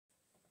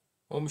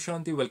Om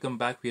Shanti, welcome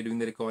back. We are doing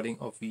the recording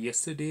of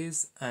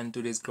yesterday's and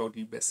today's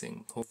godly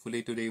blessing.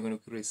 Hopefully today you're going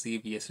to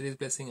receive yesterday's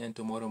blessing, and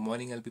tomorrow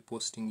morning I'll be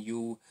posting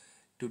you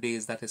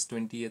today's, that is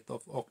 20th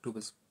of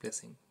October's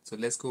blessing. So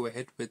let's go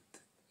ahead with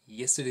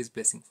yesterday's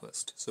blessing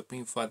first.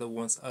 Supreme Father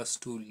wants us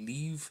to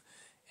leave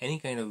any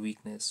kind of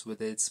weakness,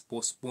 whether it's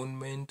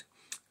postponement,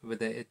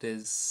 whether it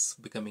is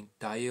becoming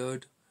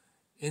tired,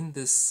 in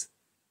this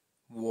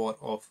war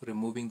of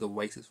removing the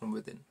vices from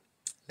within.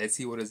 Let's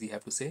see what does he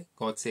have to say.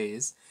 God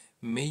says,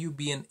 may you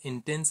be an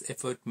intense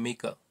effort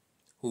maker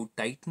who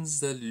tightens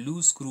the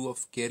loose screw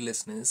of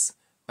carelessness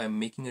by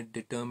making a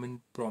determined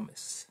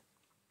promise.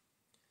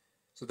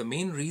 So the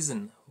main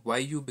reason why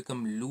you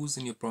become loose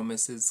in your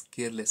promise is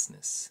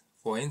carelessness.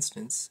 For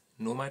instance,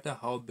 no matter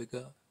how big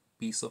a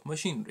piece of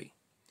machinery,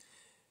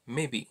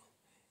 maybe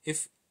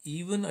if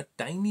even a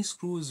tiny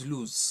screw is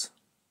loose,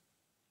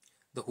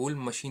 the whole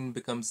machine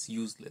becomes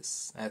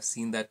useless. I have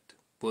seen that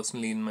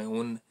personally in my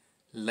own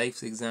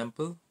life's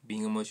example,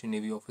 being a merchant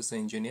navy officer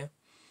engineer.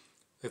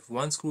 If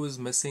one screw is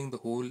missing, the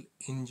whole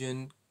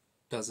engine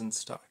doesn't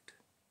start.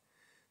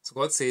 So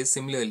God says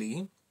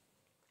similarly,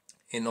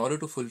 in order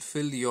to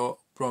fulfill your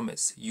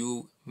promise,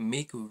 you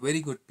make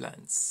very good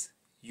plans.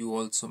 You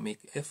also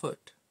make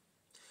effort.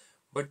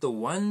 But the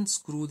one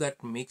screw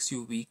that makes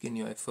you weak in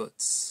your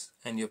efforts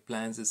and your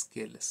plans is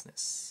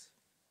carelessness.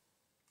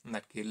 And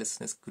that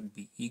carelessness could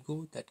be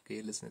ego, that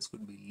carelessness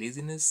could be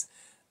laziness,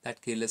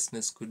 that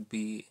carelessness could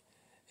be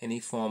any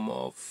form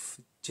of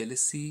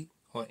jealousy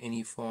or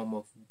any form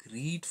of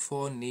greed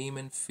for name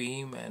and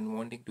fame and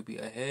wanting to be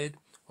ahead,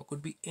 or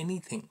could be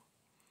anything.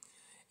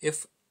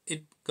 If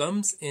it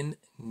comes in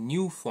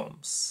new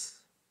forms,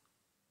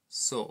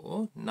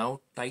 so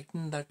now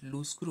tighten that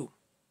loose screw.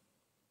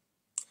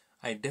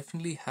 I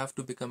definitely have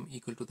to become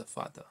equal to the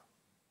Father.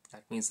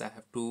 That means I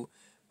have to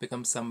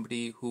become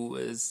somebody who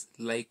is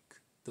like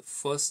the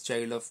first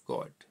child of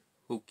God,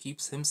 who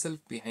keeps himself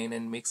behind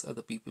and makes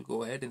other people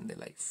go ahead in their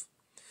life.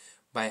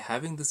 By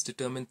having this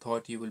determined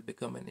thought, you will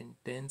become an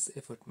intense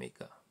effort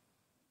maker.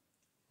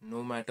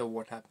 No matter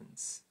what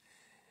happens,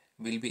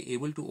 we'll be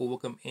able to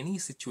overcome any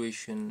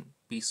situation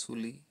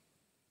peacefully,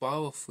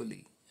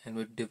 powerfully, and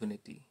with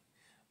divinity.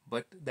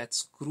 But that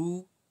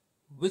screw,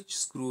 which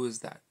screw is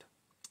that?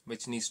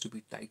 Which needs to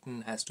be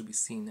tightened, has to be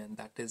seen, and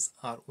that is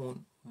our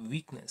own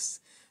weakness,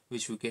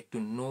 which we get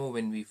to know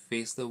when we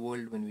face the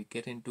world, when we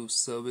get into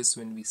service,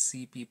 when we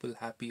see people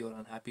happy or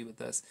unhappy with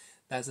us.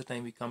 That's the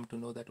time we come to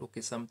know that,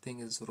 okay, something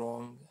is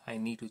wrong. I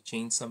need to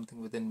change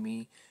something within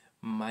me.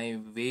 My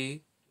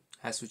way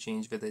has to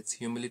change, whether it's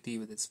humility,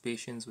 whether it's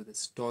patience, whether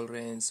it's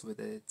tolerance,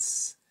 whether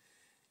it's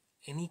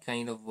any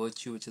kind of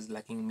virtue which is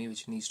lacking in me,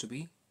 which needs to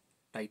be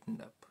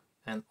tightened up.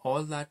 And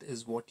all that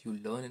is what you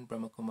learn in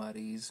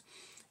Brahmakumaris.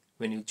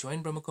 When you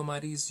join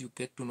Brahmakumaris, you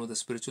get to know the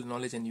spiritual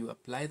knowledge and you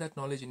apply that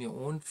knowledge in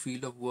your own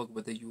field of work,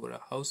 whether you are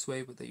a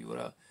housewife, whether you are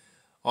a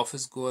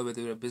office goer,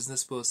 whether you're a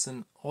business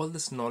person. All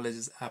this knowledge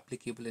is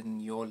applicable in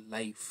your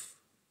life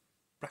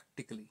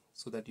practically,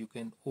 so that you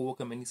can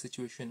overcome any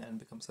situation and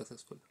become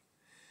successful.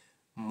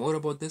 More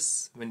about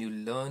this when you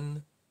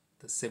learn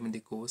the 7-day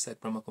course at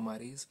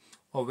Brahmakumaris,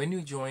 or when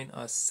you join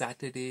our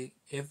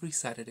every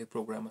Saturday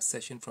program, a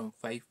session from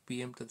 5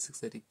 p.m. till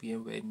 6:30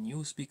 p.m. where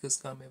new speakers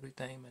come every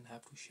time and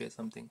have to share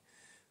something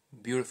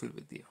beautiful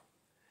with you.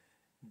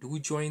 Do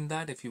join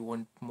that. If you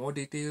want more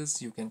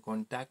details, you can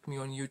contact me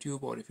on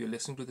YouTube, or if you're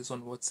listening to this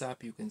on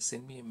WhatsApp, you can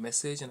send me a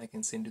message and I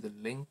can send you the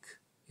link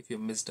if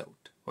you've missed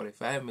out, or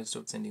if I have missed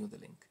out, sending you the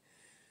link.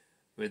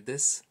 With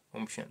this,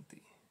 Om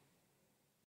Shanti.